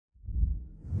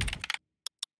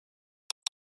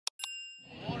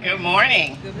Good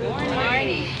morning. Good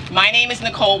morning. My name is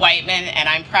Nicole Whiteman, and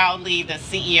I'm proudly the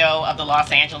CEO of the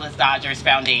Los Angeles Dodgers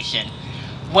Foundation.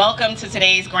 Welcome to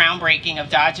today's groundbreaking of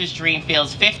Dodgers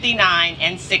Dreamfields 59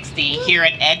 and 60 here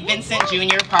at Edward Vincent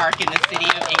Jr. Park in the city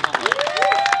of Inglewood.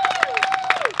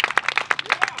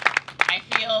 I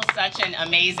feel such an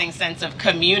amazing sense of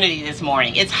community this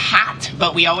morning. It's hot,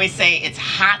 but we always say it's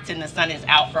hot and the sun is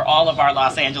out for all of our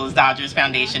Los Angeles Dodgers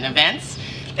Foundation events.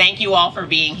 Thank you all for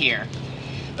being here.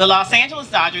 The Los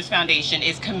Angeles Dodgers Foundation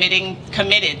is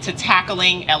committed to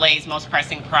tackling LA's most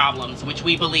pressing problems, which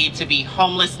we believe to be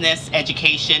homelessness,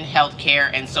 education,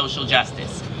 healthcare, and social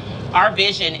justice. Our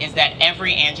vision is that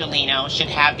every Angelino should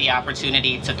have the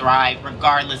opportunity to thrive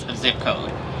regardless of zip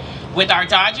code. With our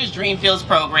Dodgers Dreamfields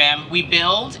program, we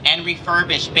build and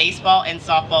refurbish baseball and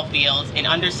softball fields in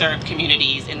underserved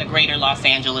communities in the greater Los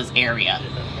Angeles area.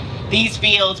 These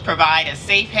fields provide a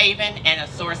safe haven and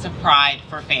a source of pride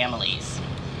for families.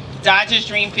 Dodgers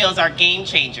Dreamfields are game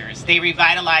changers. They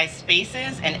revitalize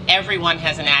spaces and everyone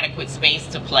has an adequate space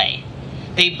to play.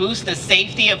 They boost the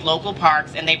safety of local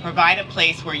parks and they provide a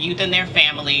place where youth and their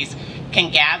families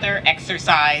can gather,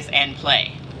 exercise, and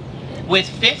play. With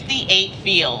 58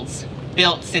 fields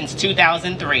built since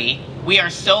 2003, we are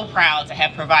so proud to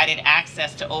have provided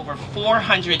access to over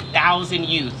 400,000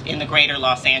 youth in the greater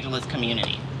Los Angeles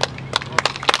community.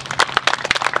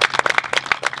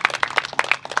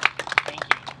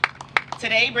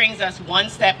 Today brings us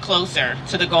one step closer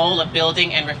to the goal of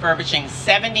building and refurbishing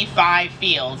 75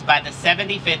 fields by the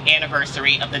 75th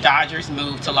anniversary of the Dodgers'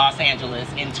 move to Los Angeles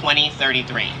in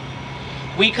 2033.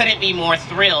 We couldn't be more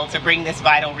thrilled to bring this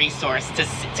vital resource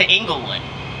to Inglewood,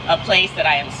 a place that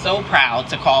I am so proud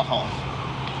to call home.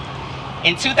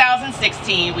 In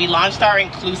 2016, we launched our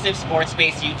inclusive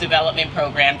sports-based youth development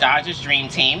program, Dodgers Dream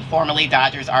Team, formerly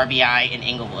Dodgers RBI in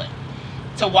Inglewood.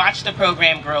 To watch the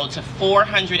program grow to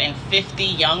 450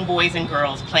 young boys and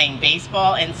girls playing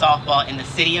baseball and softball in the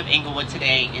city of Inglewood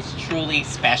today is truly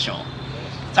special.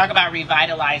 Talk about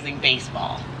revitalizing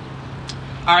baseball.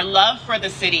 Our love for the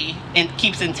city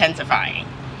keeps intensifying.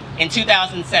 In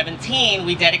 2017,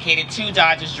 we dedicated 2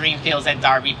 Dodgers Dreamfields at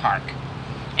Darby Park.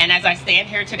 And as I stand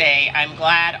here today, I'm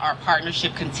glad our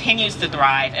partnership continues to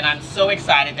thrive, and I'm so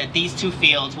excited that these 2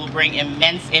 fields will bring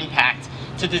immense impact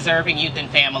to deserving youth and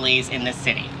families in this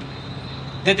city.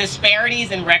 The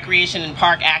disparities in recreation and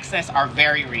park access are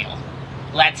very real.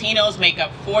 Latinos make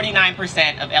up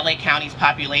 49% of LA County's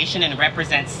population and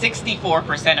represent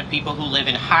 64% of people who live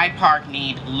in high park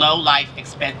need, low life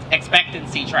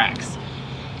expectancy tracts.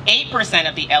 8%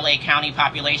 of the LA County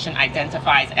population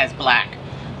identifies as Black,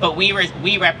 but we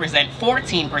represent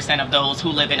 14% of those who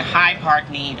live in high park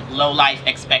need, low life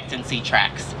expectancy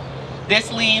tracts.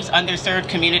 This leaves underserved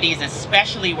communities,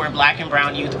 especially where Black and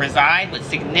brown youth reside, with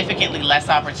significantly less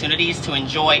opportunities to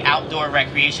enjoy outdoor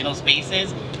recreational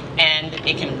spaces, and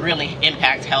it can really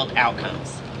impact health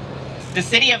outcomes. The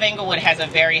city of Inglewood has a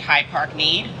very high park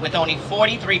need, with only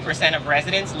 43% of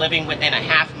residents living within a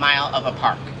half mile of a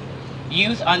park.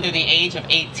 Youth under the age of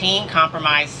 18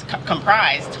 comprise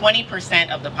 20%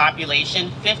 of the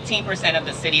population, 15% of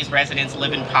the city's residents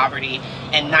live in poverty,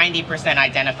 and 90%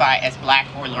 identify as Black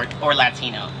or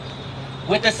Latino.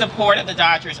 With the support of the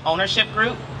Dodgers ownership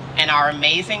group and our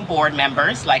amazing board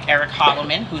members like Eric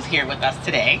Holloman, who's here with us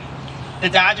today, the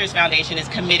Dodgers Foundation is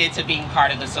committed to being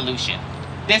part of the solution.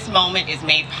 This moment is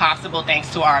made possible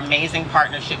thanks to our amazing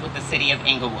partnership with the city of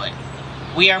Inglewood.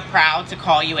 We are proud to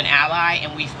call you an ally,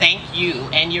 and we thank you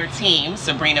and your team,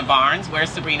 Sabrina Barnes, where's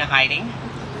Sabrina hiding?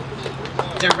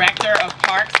 Director of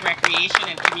Parks, Recreation,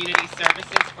 and Community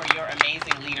Services, for your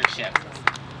amazing leadership.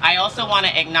 I also want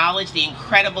to acknowledge the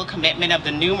incredible commitment of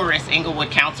the numerous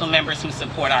Inglewood council members who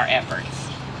support our efforts.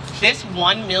 This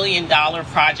 $1 million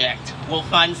project will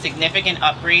fund significant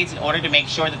upgrades in order to make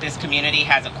sure that this community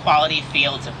has a quality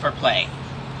field for play.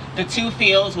 The 2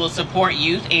 fields will support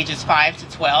youth ages 5 to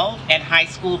 12 and high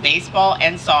school baseball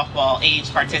and softball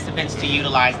age participants to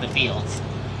utilize the fields.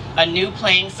 A new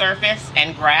playing surface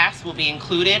and grass will be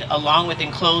included, along with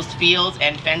enclosed fields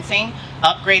and fencing,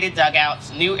 upgraded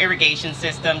dugouts, new irrigation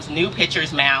systems, new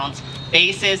pitcher's mounds,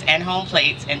 bases and home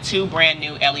plates, and 2 brand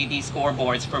new LED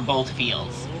scoreboards for both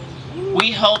fields.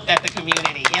 We hope that the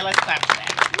community, let's clap for that.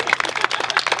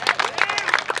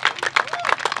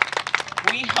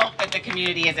 We hope that the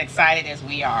community is excited as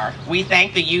we are. We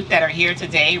thank the youth that are here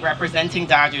today representing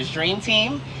Dodgers Dream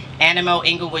Team, Animo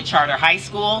Inglewood Charter High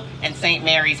School, and St.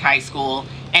 Mary's High School.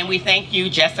 And we thank you,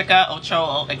 Jessica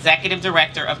Ochoa, Executive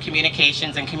Director of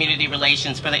Communications and Community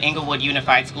Relations for the Inglewood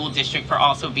Unified School District, for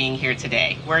also being here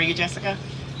today. Where are you, Jessica?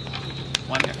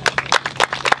 Wonderful.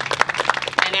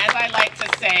 And as I like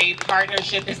to say,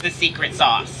 partnership is the secret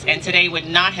sauce, and today would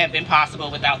not have been possible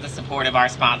without the support of our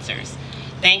sponsors.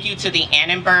 Thank you to the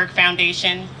Annenberg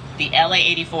Foundation, the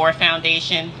LA84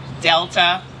 Foundation,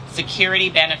 Delta, Security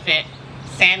Benefit,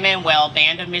 San Manuel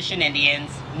Band of Mission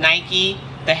Indians, Nike,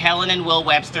 the Helen and Will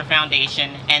Webster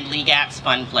Foundation, and LEGAP's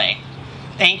Fun Play.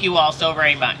 Thank you all so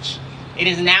very much. It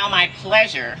is now my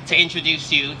pleasure to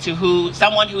introduce you to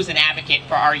someone who's an advocate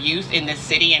for our youth in this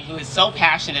city and who is so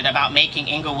passionate about making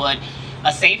Inglewood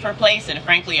a safer place and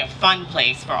frankly a fun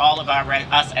place for all of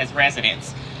us as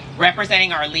residents.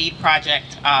 Representing our lead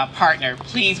project partner,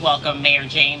 please welcome Mayor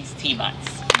James T.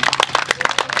 Butts.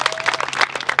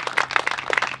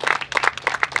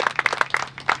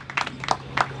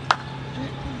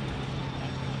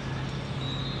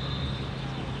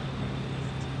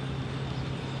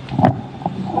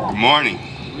 Good morning.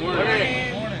 Good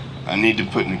morning. I need to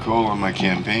put Nicole on my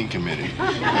campaign committee. Good.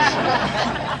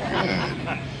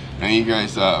 Now you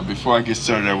guys, before I get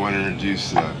started, I want to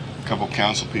introduce a couple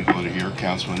council people that are here.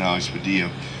 Councilman Alex Padilla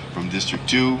from District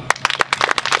 2.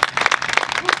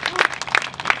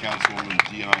 Councilwoman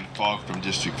Dion Falk from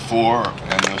District 4. I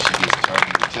know she gets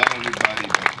tired of telling everybody,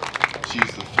 but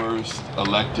she's the first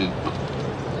elected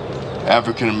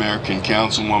African-American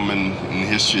councilwoman in the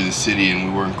history of the city, and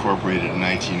we were incorporated in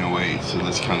 1908, so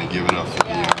let's kind of give it up for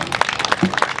Dion.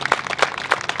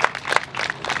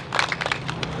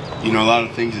 You know, a lot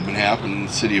of things have been happening in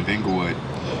the city of Inglewood,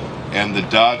 and the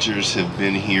Dodgers have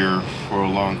been here for a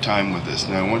long time with us.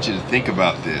 Now, I want you to think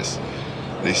about this.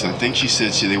 I think she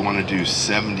said they want to do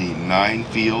 79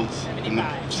 fields,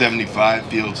 75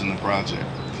 fields in the project.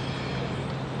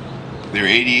 There are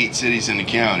 88 cities in the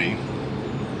county.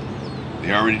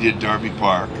 They already did Darby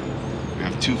Park. We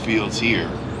have 2 fields here.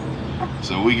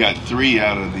 So we got 3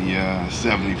 out of the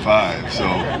 75. So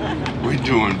we're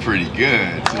doing pretty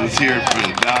good. So let's hear it for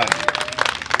the Dodgers.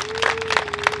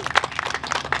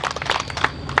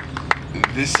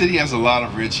 This city has a lot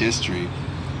of rich history,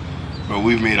 but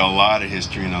we've made a lot of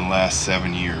history in the last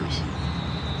 7 years.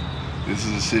 This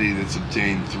is a city that's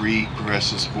obtained 3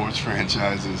 professional sports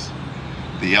franchises.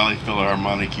 The LA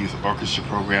Philharmonic Youth Orchestra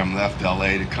program left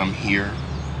LA to come here,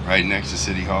 right next to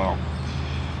City Hall.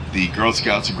 The Girl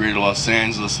Scouts of Greater Los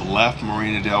Angeles left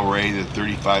Marina Del Rey, they're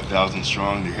 35,000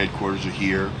 strong, their headquarters are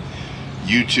here.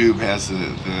 YouTube has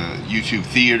the YouTube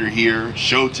Theater here.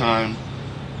 Showtime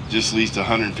just leased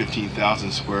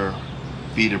 115,000 square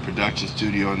feet of production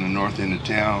studio in the north end of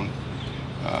town.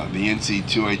 The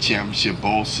NCAA Championship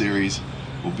Bowl Series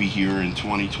will be here in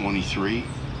 2023.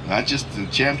 Not just the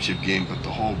championship game, but the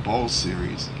whole bowl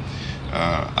series.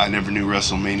 I never knew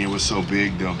WrestleMania was so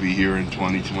big. They'll be here in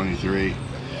 2023.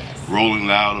 Rolling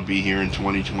Loud will be here in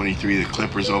 2023. The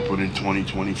Clippers open in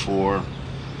 2024.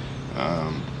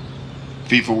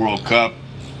 FIFA World Cup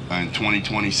in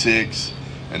 2026.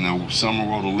 And the Summer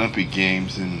World Olympic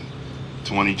Games in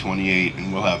 2028.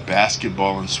 And we'll have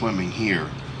basketball and swimming here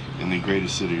in the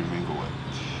greatest city of Inglewood.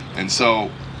 And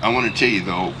so I want to tell you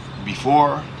though,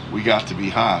 before we got to be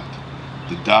hot,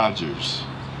 the Dodgers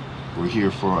were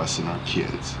here for us and our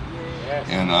kids. Yes.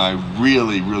 And I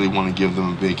really, really want to give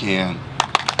them a big hand.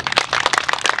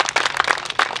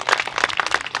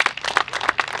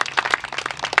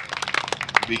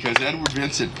 Because Edward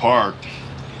Vincent Park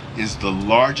is the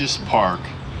largest park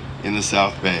in the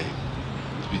South Bay.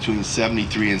 It's between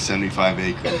 73 and 75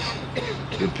 acres,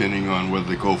 depending on where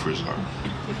the Gophers are.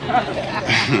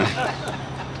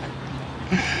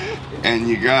 And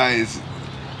you guys,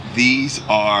 these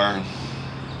are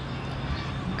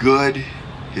good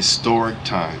historic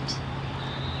times.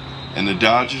 And the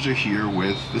Dodgers are here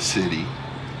with the city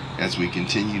as we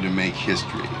continue to make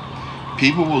history.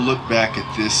 People will look back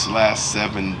at this last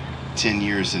 7-10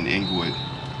 years in Inglewood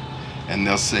and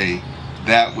they'll say,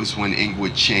 that was when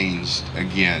Inglewood changed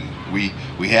again.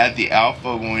 We had the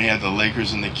alpha when we had the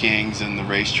Lakers and the Kings and the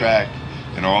racetrack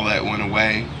and all that went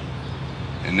away.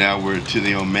 And now we're to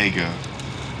the Omega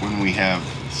when we have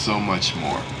so much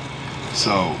more.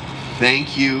 So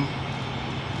thank you,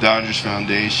 Dodgers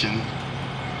Foundation.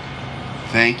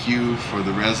 Thank you for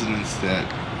the residents that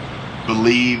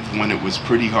believed when it was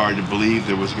pretty hard to believe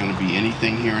there was going to be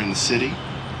anything here in the city.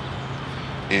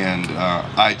 And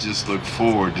I just look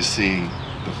forward to seeing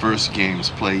the first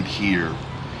games played here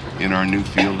in our new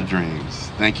Field of Dreams.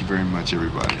 Thank you very much,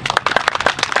 everybody.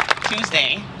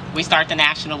 Tuesday, we start the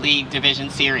National League Division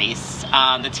Series.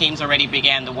 The teams already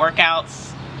began the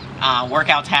workouts.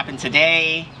 Workouts happen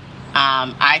today.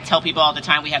 I tell people all the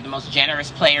time we have the most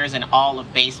generous players in all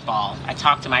of baseball. I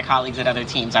talk to my colleagues at other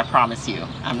teams, I promise you.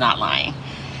 I'm not lying.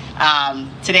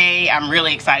 Today, I'm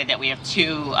really excited that we have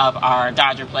two of our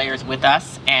Dodger players with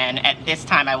us, and at this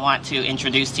time, I want to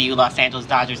introduce to you Los Angeles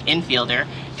Dodgers infielder,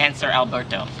 Hanser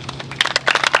Alberto.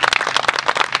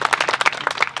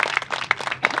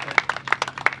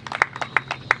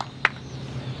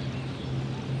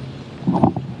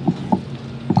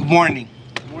 Good morning.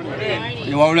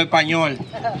 Yo hablo español.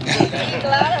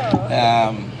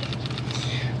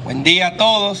 Buen día a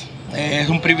todos. Es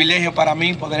un privilegio para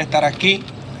mí poder estar aquí,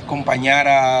 acompañar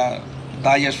a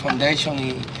Dodgers Foundation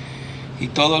y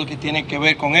todo lo que tiene que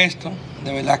ver con esto.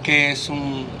 De verdad que es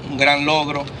un gran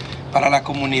logro para la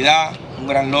comunidad, un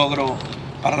gran logro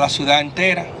para la ciudad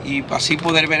entera y así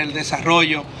poder ver el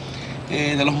desarrollo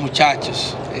de los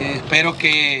muchachos. Espero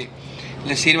que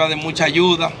les sirva de mucha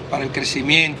ayuda para el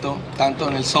crecimiento, tanto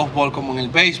en el softball como en el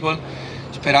béisbol,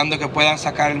 esperando que puedan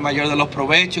sacar el mayor de los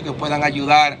provechos, que puedan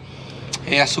ayudar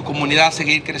a su comunidad a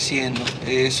seguir creciendo.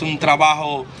 Es un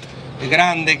trabajo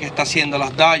grande que está haciendo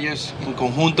las Dodgers en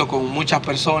conjunto con muchas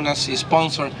personas y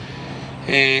sponsors.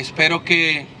 Espero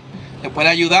que le pueda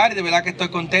ayudar y de verdad que estoy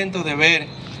contento de ver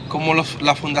cómo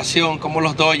la fundación, cómo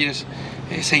los Dodgers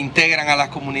se integran a las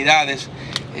comunidades,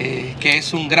 que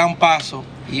es un gran paso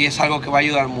y es algo que va a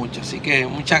ayudar mucho. Así que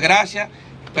muchas gracias,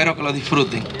 espero que lo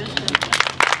disfruten.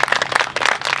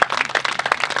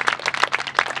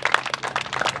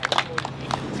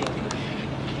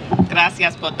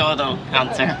 Gracias por todo,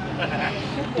 Hanser.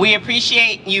 We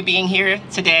appreciate you being here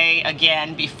today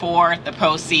again before the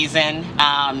postseason.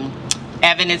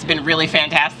 Evan, has been really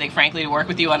fantastic, frankly, to work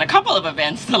with you on a couple of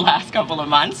events the last couple of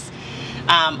months.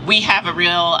 We have a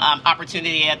real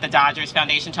opportunity at the Dodgers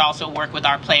Foundation to also work with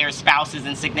our players' spouses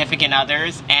and significant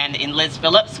others. And in Liz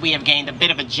Phillips, we have gained a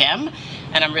bit of a gem.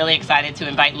 And I'm really excited to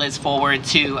invite Liz forward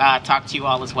to talk to you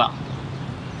all as well.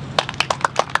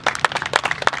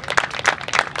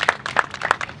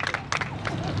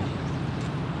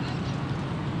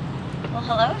 Well,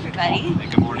 hello, everybody. Hey,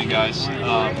 good morning, guys.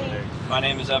 My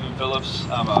name is Evan Phillips.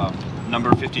 I'm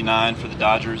number 59 for the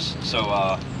Dodgers.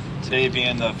 So today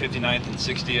being the 59th and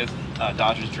 60th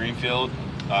Dodgers Dreamfield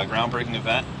groundbreaking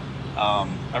event,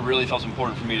 I really felt it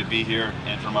important for me to be here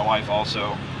and for my wife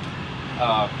also.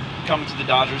 Coming to the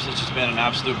Dodgers has just been an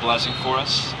absolute blessing for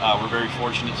us. We're very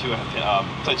fortunate to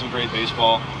have played some great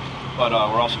baseball, but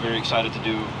we're also very excited to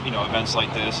do events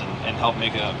like this and help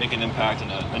make an impact in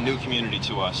a new community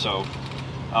to us. So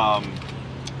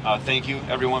thank you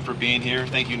everyone for being here.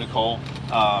 Thank you, Nicole,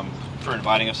 for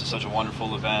inviting us to such a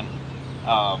wonderful event.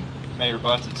 Mayor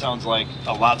Butts, it sounds like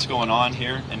a lot's going on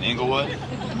here in Inglewood.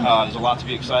 There's a lot to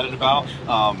be excited about.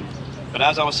 But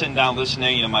as I was sitting down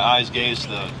listening, my eyes gazed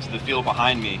to the field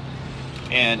behind me,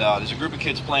 and there's a group of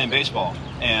kids playing baseball.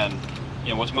 And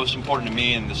what's most important to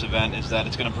me in this event is that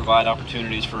it's going to provide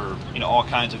opportunities for all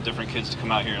kinds of different kids to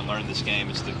come out here and learn this game.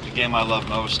 It's the game I love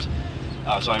most.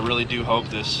 So I really do hope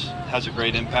this has a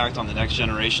great impact on the next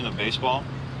generation of baseball.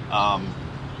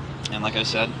 And like I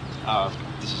said,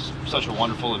 this is such a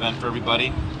wonderful event for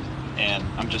everybody, and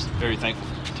I'm just very thankful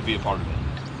to be a part of it.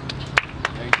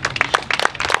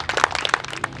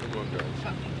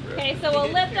 Okay, so we'll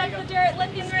lift up the dirt,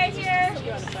 looking right here.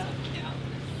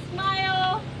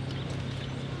 Smile.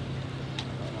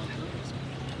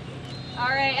 All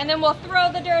right, and then we'll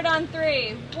throw the dirt on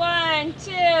 3. 1,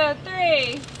 2,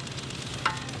 3.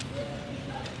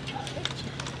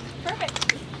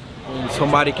 Perfect. When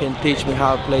somebody can teach me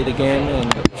how to play the game,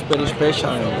 and it's very special.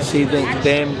 And see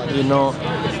them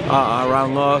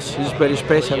around us, it's very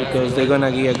special because they're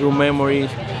gonna get good memories,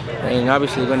 and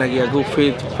obviously they're gonna get a good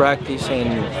field to practice.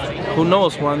 And who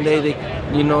knows, one day they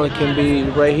can be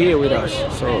right here with us.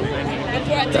 So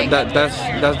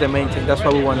that's the main thing. That's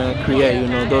what we want to create.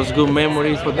 Those good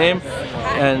memories for them,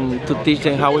 and to teach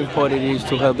them how important it is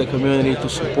to help the community, to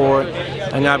support,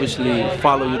 and obviously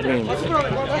follow your dreams.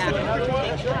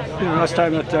 Last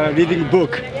time at reading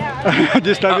book,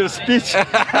 this time of speech.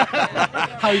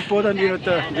 How important this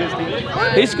thing?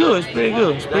 It's good. It's pretty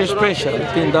good. It's pretty special. I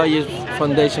think Dodgers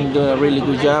Foundation doing a really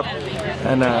good job,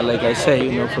 and like I say,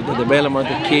 for the development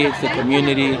of the kids, the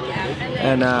community,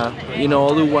 and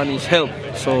all we want is help.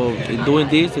 So in doing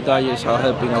this, the Dodgers are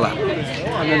helping a lot.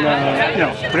 And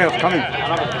then playoffs coming.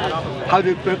 How do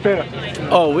you prepare?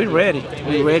 Oh, we're ready.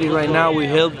 We're ready right now. We're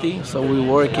healthy, so we're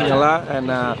working a lot, and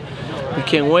we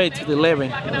can't wait till the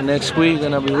 11th. Next week, we're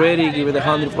gonna be ready, give it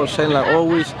 100% like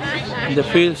always in the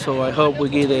field. So I hope we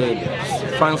get the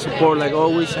fan support like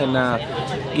always, and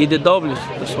get the W's.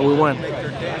 That's what we want.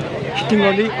 Hitting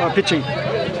only or pitching?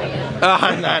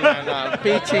 No.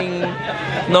 Pitching,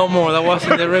 no more. That was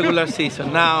in the regular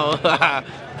season. Now,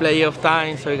 playoff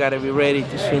time, so you gotta be ready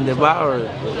to swing the bat or,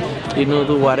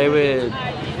 do whatever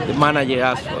the manager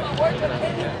asks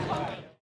for.